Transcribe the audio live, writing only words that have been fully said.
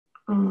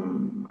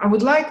I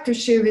would like to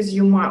share with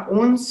you my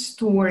own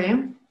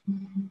story,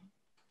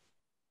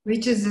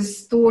 which is a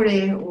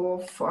story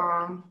of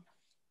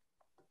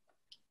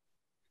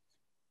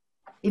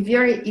a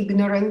very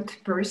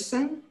ignorant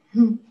person,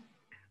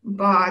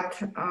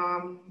 but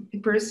a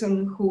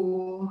person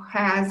who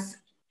has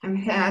and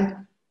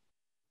had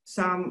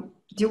some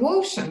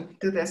devotion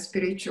to the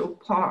spiritual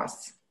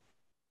path,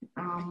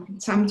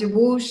 some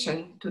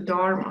devotion to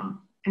Dharma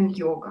and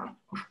yoga,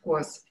 of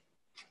course.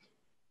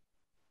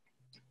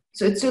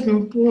 So at a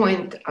certain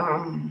point,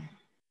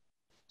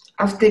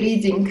 after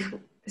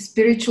reading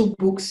spiritual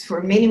books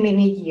for many,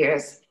 many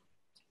years,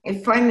 I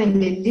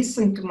finally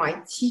listened to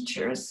my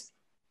teachers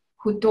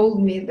who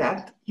told me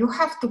that you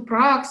have to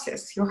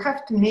practice, you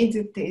have to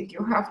meditate,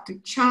 you have to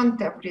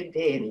chant every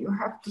day, and you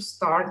have to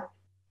start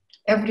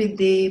every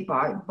day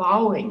by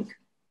bowing,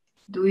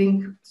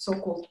 doing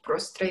so-called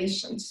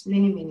prostrations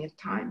many, many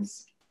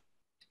times.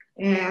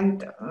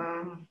 And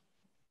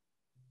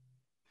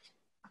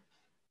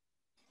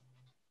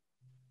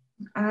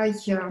I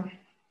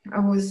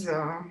was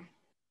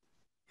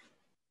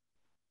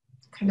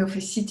kind of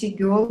a city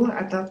girl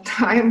at that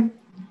time,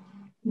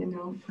 you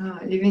know,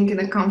 living in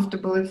a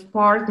comfortable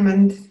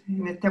apartment,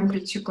 in a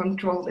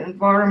temperature-controlled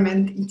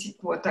environment, eating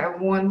what I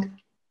want,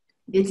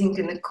 getting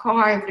in a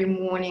car every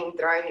morning,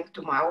 driving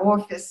to my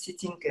office,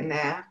 sitting in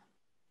a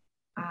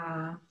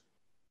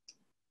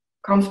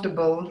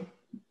comfortable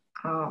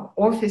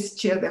office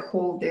chair the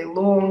whole day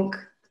long,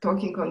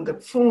 talking on the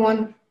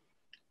phone,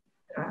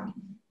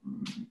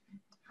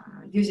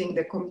 using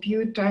the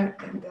computer,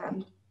 and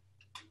then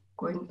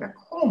going back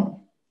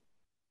home,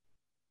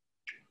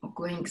 or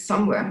going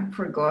somewhere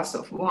for a glass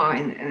of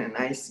wine and a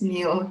nice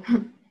meal.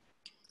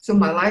 So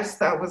my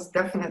lifestyle was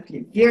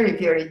definitely very,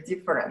 very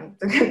different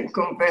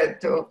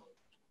compared to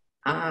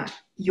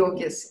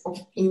yogis of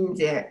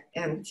India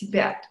and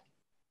Tibet.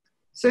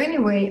 So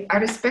anyway, I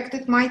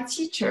respected my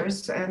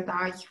teachers and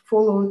I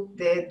followed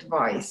their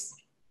advice.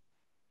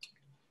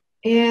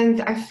 And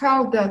I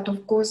felt that,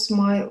 of course,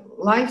 my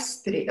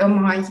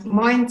my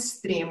mind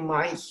stream,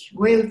 my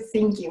way of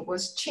thinking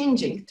was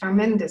changing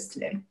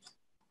tremendously.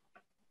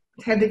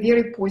 It had a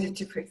very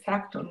positive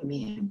effect on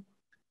me.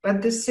 But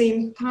at the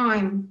same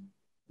time,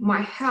 my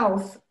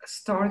health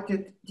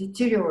started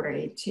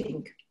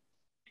deteriorating.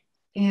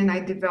 And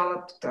I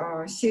developed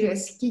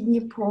serious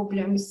kidney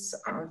problems,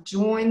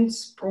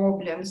 joints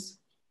problems.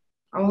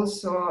 I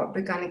also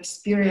began to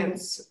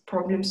experience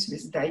problems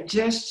with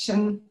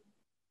digestion.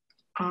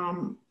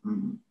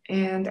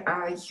 And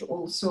I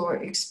also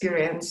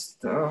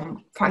experienced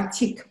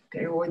fatigue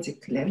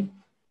periodically.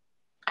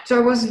 So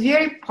I was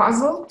very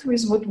puzzled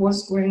with what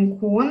was going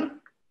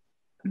on,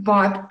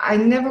 but I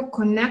never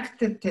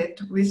connected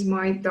it with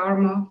my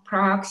Dharma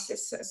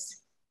practices.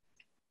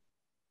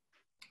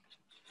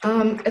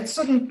 At a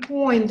certain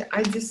point,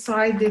 I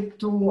decided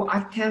to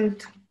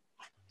attend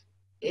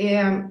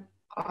a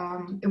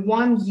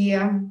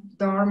 1-year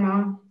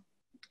Dharma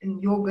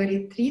and yoga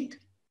retreat,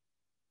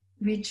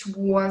 which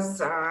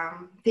was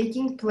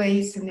taking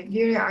place in a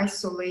very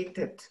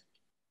isolated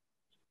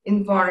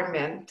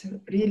environment,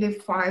 really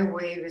far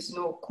away with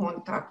no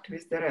contact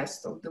with the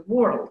rest of the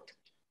world.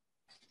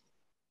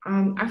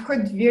 I've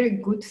heard very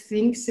good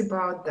things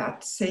about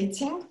that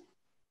setting,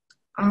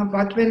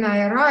 but when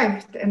I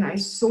arrived and I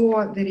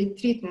saw the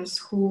retreatants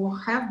who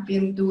have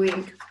been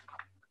doing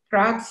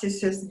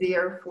practices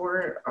there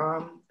for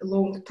a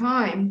long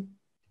time,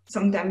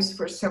 sometimes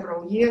for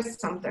several years,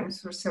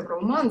 sometimes for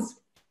several months,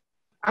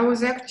 I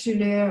was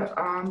actually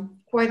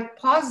quite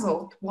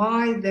puzzled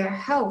why their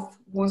health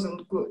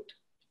wasn't good.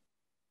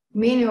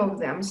 Many of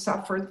them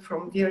suffered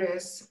from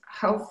various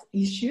health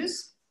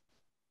issues,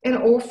 and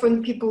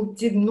often people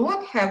did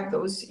not have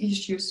those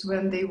issues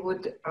when they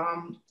would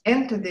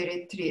enter the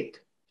retreat,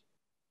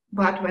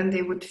 but when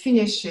they would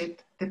finish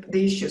it,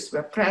 the issues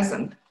were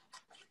present.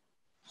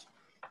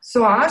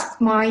 So I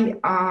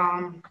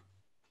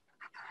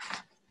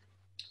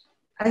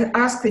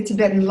asked the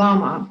Tibetan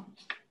Lama,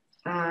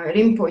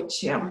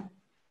 Rinpoche,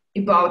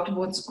 about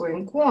what's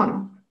going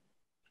on,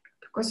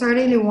 because I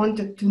really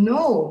wanted to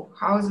know,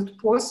 how is it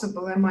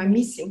possible? Am I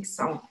missing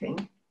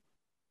something?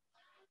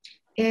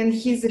 And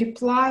his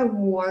reply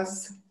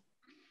was,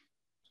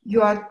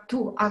 you are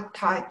too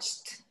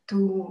attached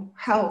to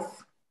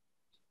health,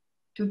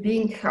 to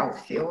being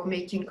healthy or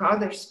making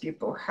others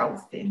people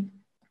healthy.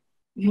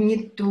 You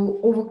need to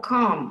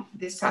overcome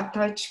this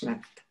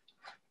attachment.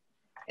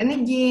 And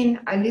again,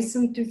 I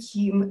listened to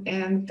him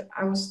and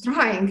I was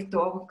trying to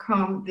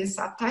overcome this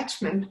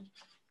attachment,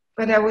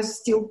 but I was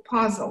still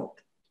puzzled.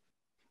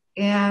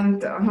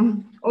 And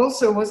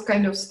also it was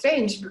kind of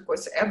strange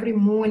because every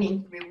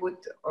morning we would,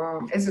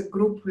 as a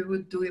group, we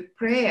would do a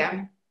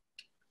prayer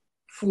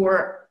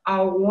for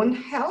our own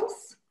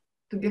health,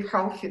 to be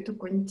healthy, to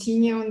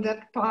continue on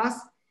that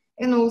path,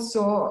 and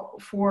also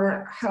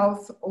for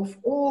health of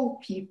all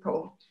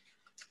people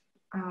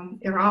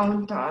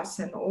around us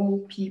and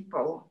all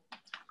people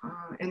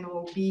and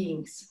all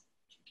beings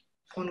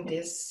in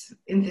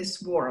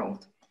this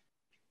world.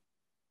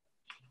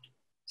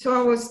 So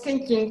I was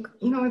thinking,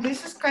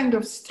 this is kind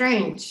of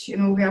strange.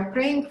 We are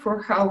praying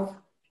for health,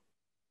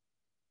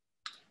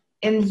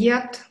 and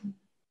yet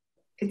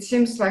it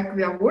seems like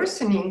we are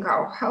worsening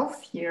our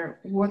health here.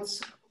 What's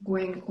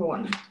going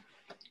on?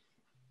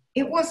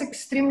 It was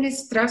extremely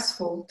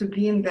stressful to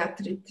be in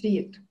that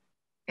retreat.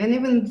 And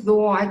even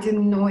though I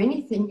didn't know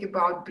anything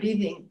about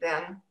breathing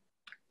then,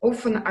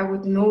 often I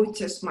would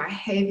notice my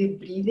heavy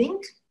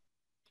breathing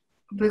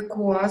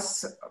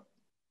because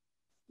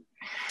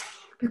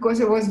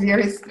it was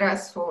very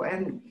stressful,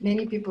 and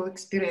many people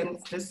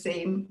experienced the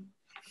same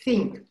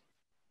thing.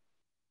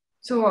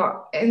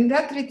 So in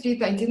that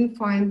retreat, I didn't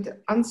find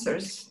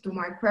answers to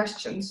my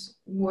questions,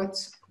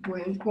 what's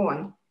going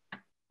on.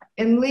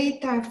 And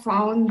later I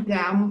found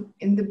them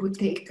in the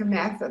Buteyko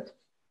method.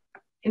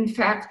 In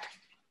fact,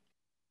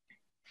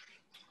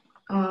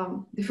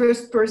 the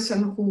first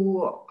person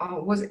who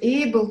was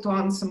able to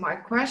answer my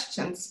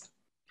questions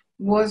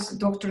was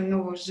Dr.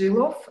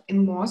 Novozhilov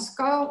in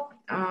Moscow,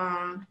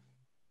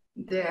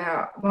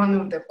 one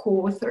of the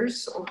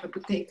co-authors of the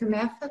Buteyko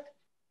method.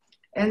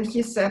 And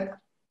he said,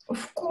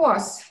 of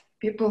course,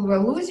 people were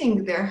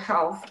losing their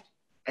health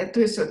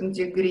to a certain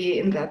degree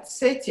in that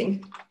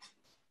setting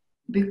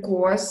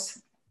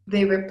because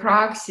they were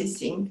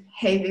practicing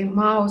heavy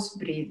mouth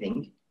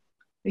breathing,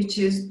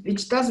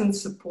 which doesn't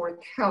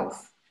support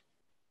health.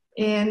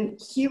 And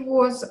he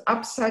was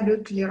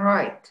absolutely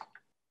right.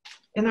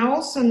 And I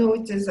also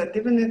noticed that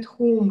even at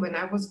home, when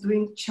I was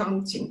doing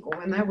chanting or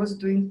when I was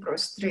doing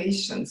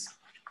prostrations,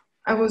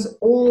 I was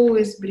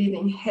always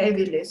breathing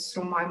heavily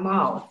through my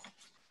mouth.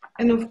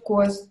 And of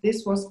course,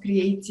 this was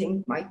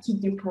creating my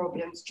kidney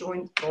problems,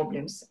 joint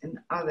problems, and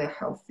other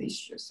health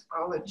issues,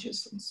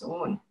 allergies, and so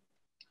on.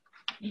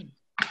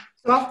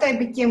 So after I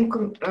became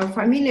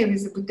familiar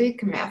with the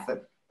Buteyko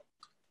method,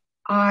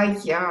 I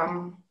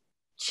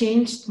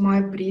changed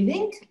my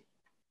breathing,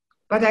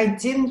 but I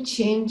didn't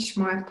change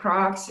my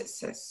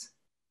practices.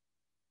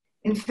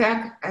 In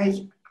fact,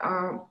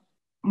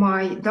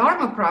 my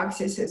Dharma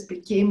practices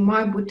became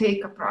my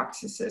Buteyko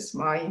practices,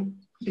 my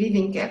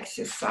breathing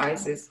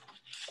exercises.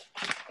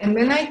 And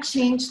when I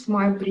changed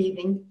my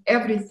breathing,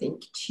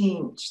 everything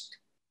changed.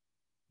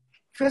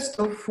 First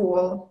of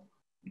all,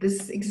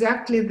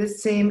 exactly the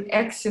same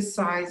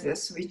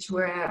exercises which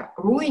were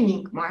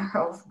ruining my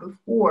health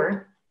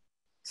before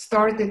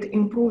started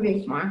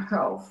improving my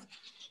health.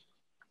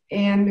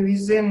 And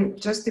within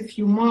just a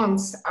few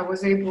months, I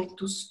was able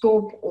to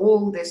stop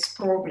all these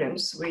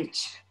problems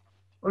which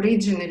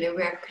originally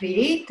were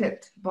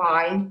created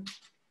by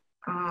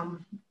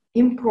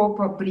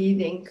improper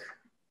breathing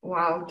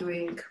while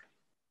doing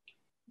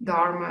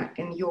Dharma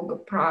and yoga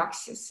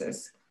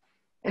practices.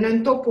 And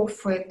on top of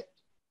it,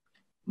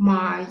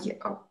 my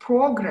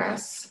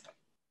progress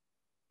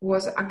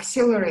was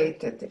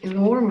accelerated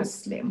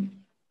enormously.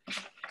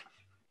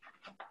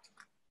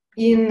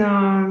 In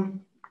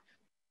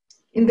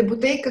the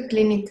Buteyko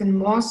clinic in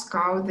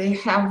Moscow, they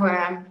have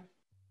a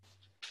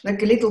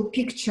little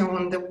picture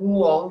on the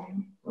wall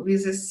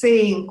with a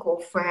saying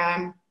of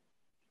a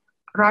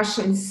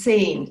Russian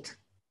saint,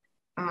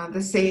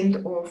 the saint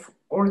of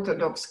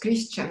Orthodox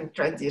Christian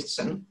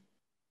tradition.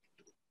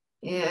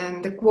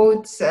 And the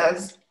quote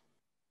says,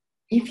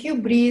 if you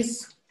breathe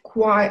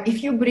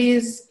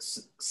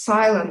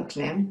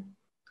silently,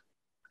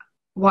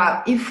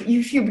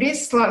 if you breathe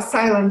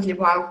silently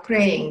while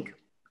praying,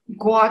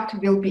 God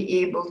will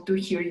be able to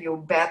hear you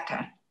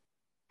better.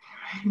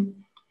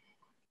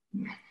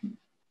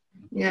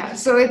 Yeah,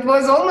 so it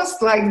was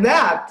almost like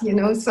that,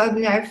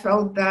 suddenly I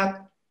felt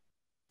that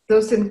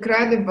those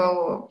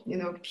incredible,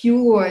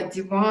 pure,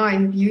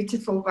 divine,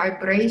 beautiful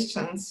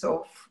vibrations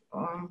of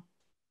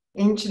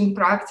ancient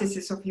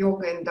practices of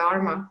yoga and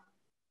Dharma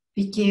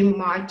became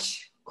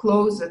much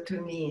closer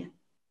to me.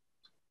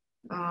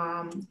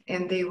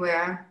 And they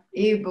were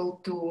able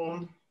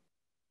to,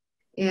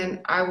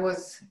 and I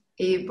was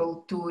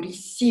able to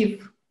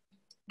receive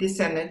this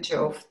energy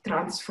of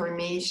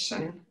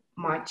transformation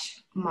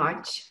much,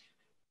 much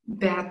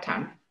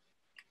better.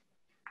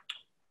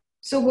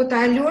 So what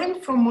I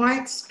learned from my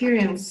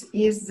experience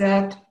is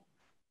that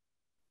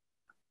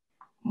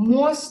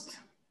most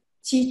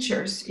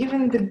teachers,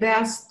 even the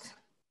best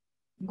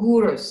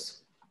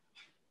gurus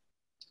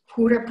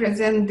who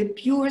represent the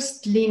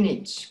purest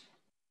lineage,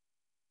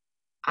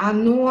 are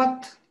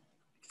not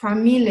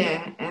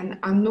familiar and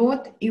are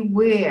not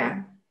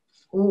aware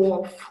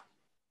of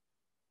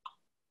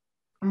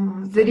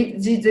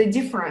the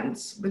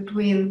difference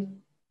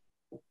between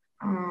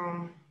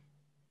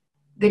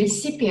the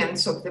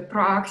recipients of the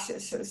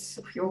practices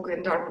of yoga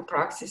and Dharma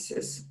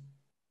practices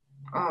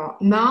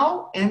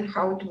now and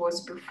how it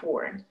was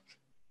before.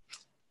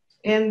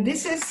 And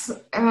this is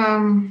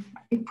a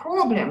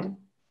problem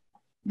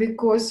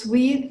because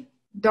we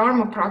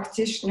Dharma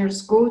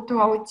practitioners go to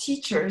our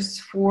teachers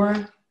for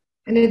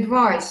an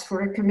advice, for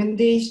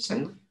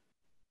recommendation.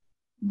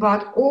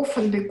 But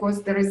often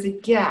because there is a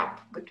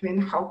gap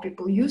between how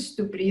people used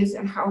to breathe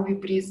and how we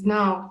breathe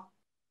now,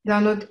 they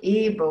are not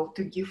able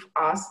to give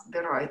us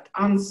the right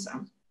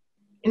answer.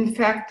 In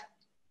fact,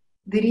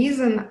 the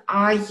reason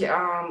I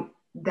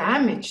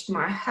damaged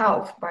my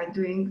health by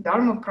doing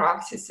Dharma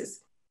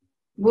practices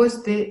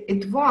was the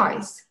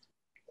advice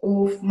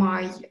of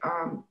my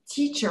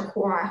teacher,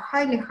 who I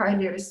highly,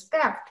 highly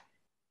respect.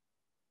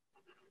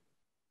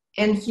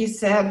 And he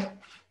said,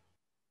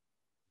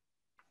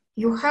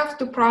 you have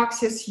to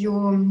practice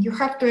you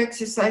have to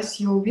exercise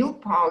your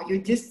willpower, your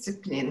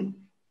discipline.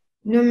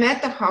 No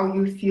matter how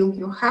you feel,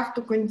 you have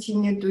to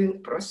continue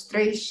doing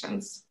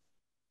prostrations.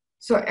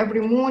 So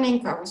every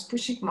morning I was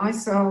pushing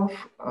myself,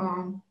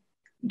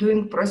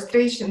 doing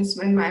prostrations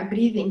when my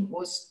breathing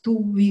was too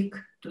weak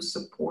to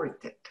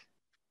support it.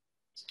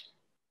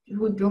 It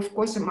would be, of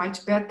course, a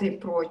much better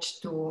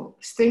approach to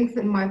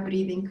strengthen my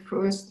breathing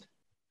first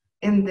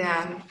and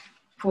then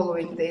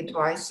following the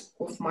advice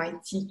of my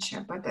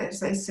teacher. But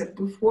as I said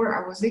before,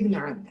 I was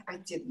ignorant. I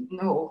didn't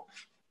know.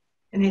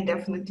 And I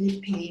definitely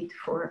paid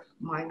for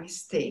my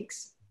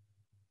mistakes.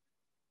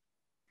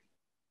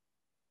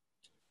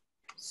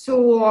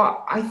 So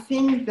I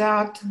think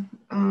that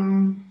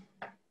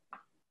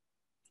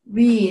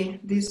we,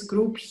 this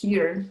group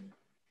here,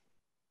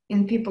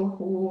 and people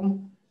who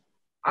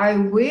are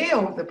aware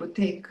of the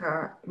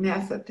Buteyko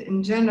method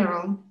in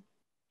general,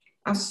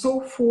 are so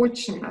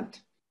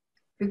fortunate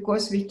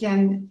because we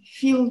can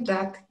fill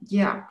that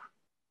gap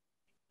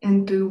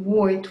and to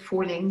avoid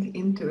falling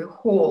into a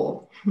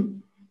hole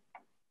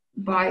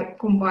by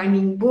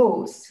combining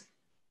both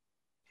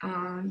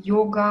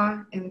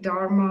yoga and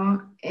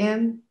Dharma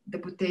and the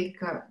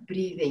Buteyko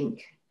breathing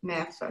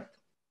method.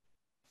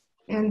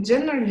 And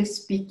generally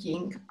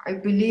speaking, I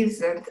believe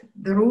that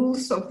the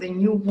rules of the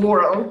new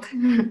world,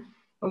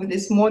 of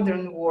this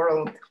modern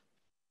world,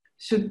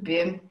 should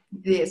be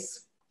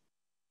this.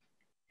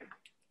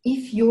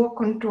 If your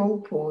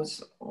control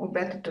pose, or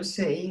better to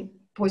say,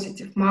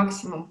 positive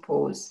maximum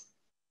pose,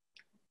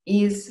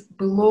 is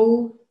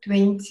below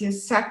 20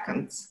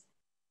 seconds,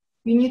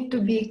 you need to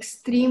be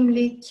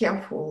extremely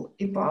careful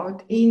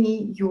about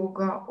any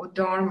yoga or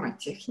Dharma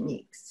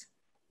techniques.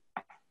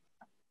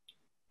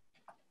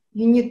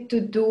 You need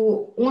to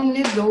do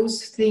only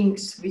those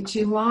things which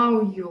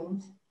allow you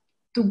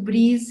to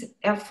breathe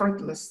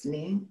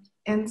effortlessly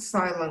and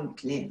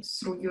silently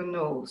through your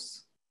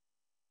nose.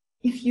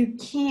 If you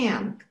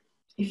can't,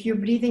 if your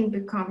breathing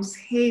becomes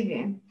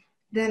heavy,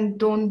 then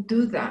don't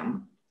do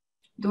them.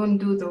 Don't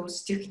do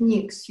those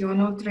techniques. You're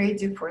not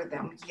ready for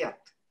them yet.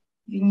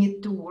 You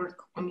need to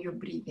work on your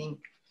breathing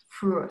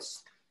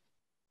first.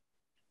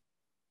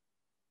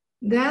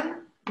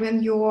 Then,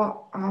 when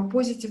your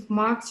positive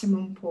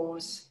maximum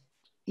pose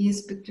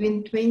is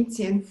between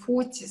 20 and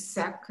 40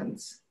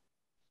 seconds,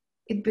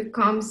 it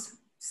becomes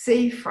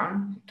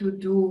safer to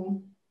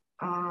do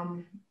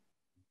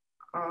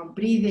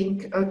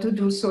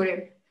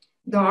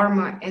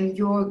Dharma and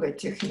yoga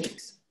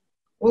techniques.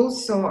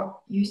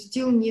 Also, you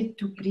still need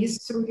to breathe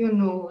through your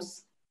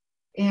nose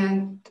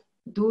and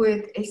do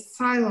it as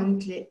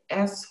silently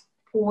as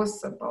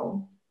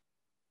possible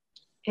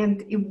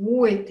and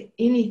avoid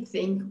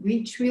anything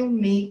which will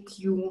make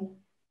you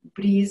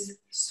breathe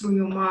through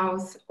your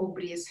mouth or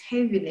breathe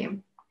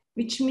heavily,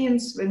 which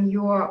means when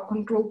your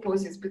control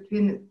pose is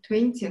between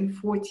 20 and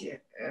 40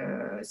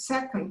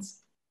 seconds,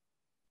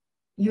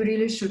 you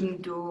really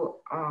shouldn't do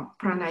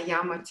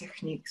pranayama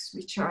techniques,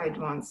 which are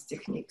advanced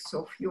techniques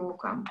of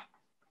yoga,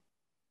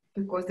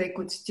 because they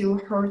could still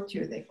hurt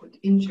you. They could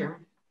injure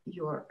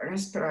your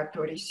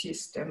respiratory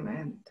system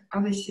and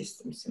other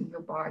systems in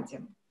your body.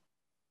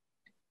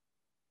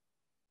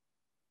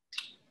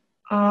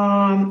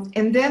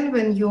 And then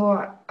when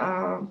your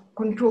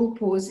control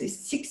pose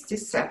is 60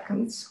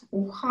 seconds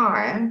or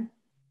higher,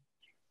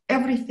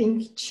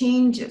 everything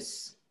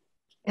changes.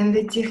 And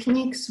the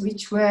techniques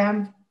which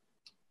were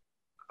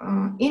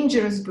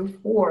injurious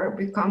before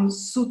become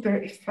super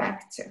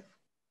effective.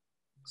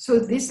 So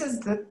this is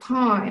the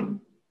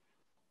time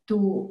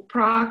to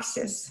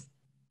practice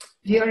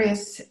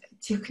various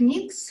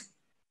techniques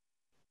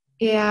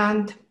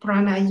and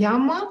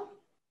pranayama.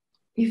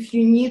 If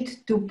you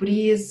need to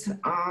breathe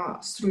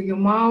through your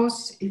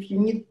mouth, if you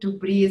need to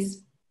breathe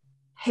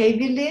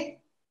heavily,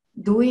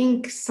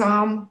 doing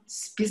some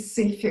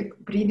specific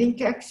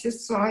breathing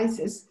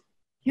exercises,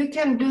 you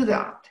can do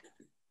that.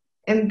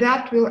 And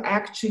that will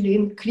actually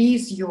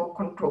increase your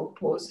control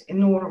pose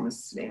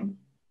enormously,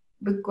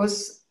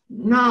 because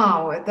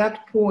now at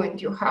that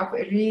point you have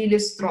a really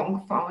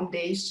strong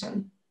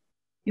foundation.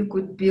 You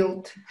could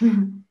build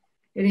a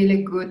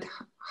really good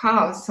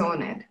house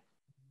on it,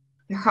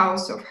 the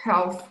house of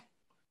health.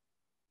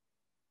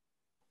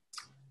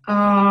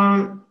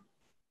 And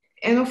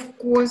of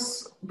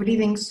course,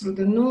 breathing through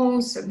the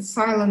nose and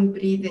silent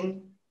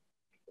breathing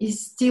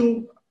is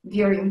still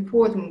very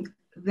important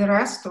the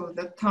rest of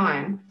the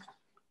time.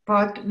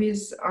 But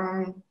with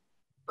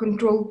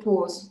control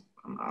pose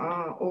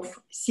of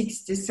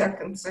 60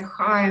 seconds or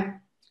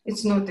higher,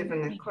 it's not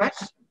even a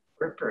question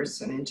for a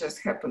person. It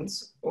just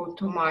happens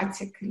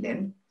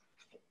automatically.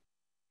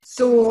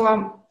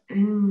 So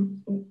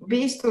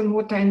based on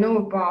what I know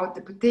about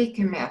the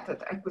Buteyko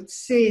method, I could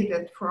say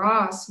that for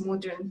us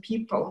modern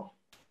people,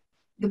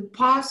 the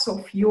path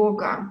of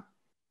yoga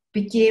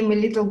became a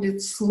little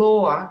bit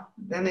slower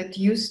than it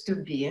used to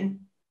be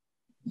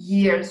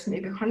years,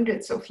 maybe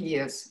hundreds of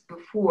years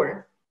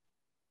before.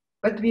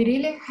 But we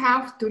really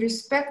have to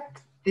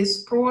respect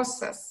this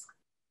process,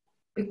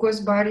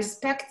 because by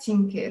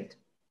respecting it,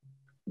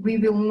 we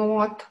will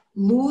not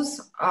lose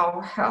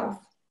our health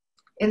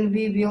and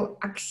we will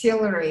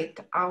accelerate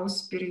our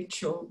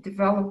spiritual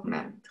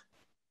development.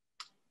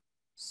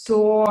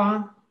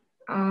 So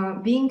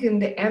being in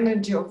the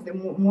energy of the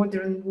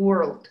modern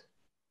world,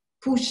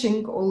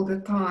 pushing all the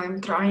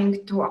time,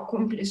 trying to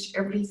accomplish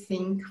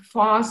everything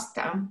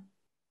faster,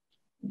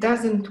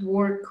 doesn't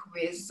work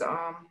with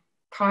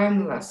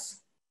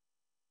timeless,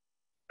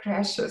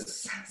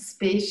 precious,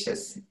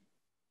 spacious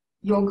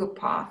yoga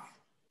path.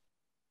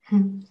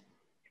 And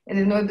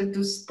in order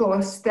to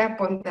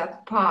step on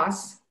that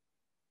path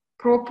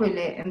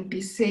properly and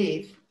be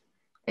safe,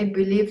 I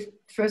believe,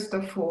 first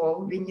of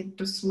all, we need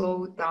to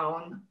slow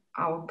down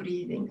our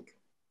breathing.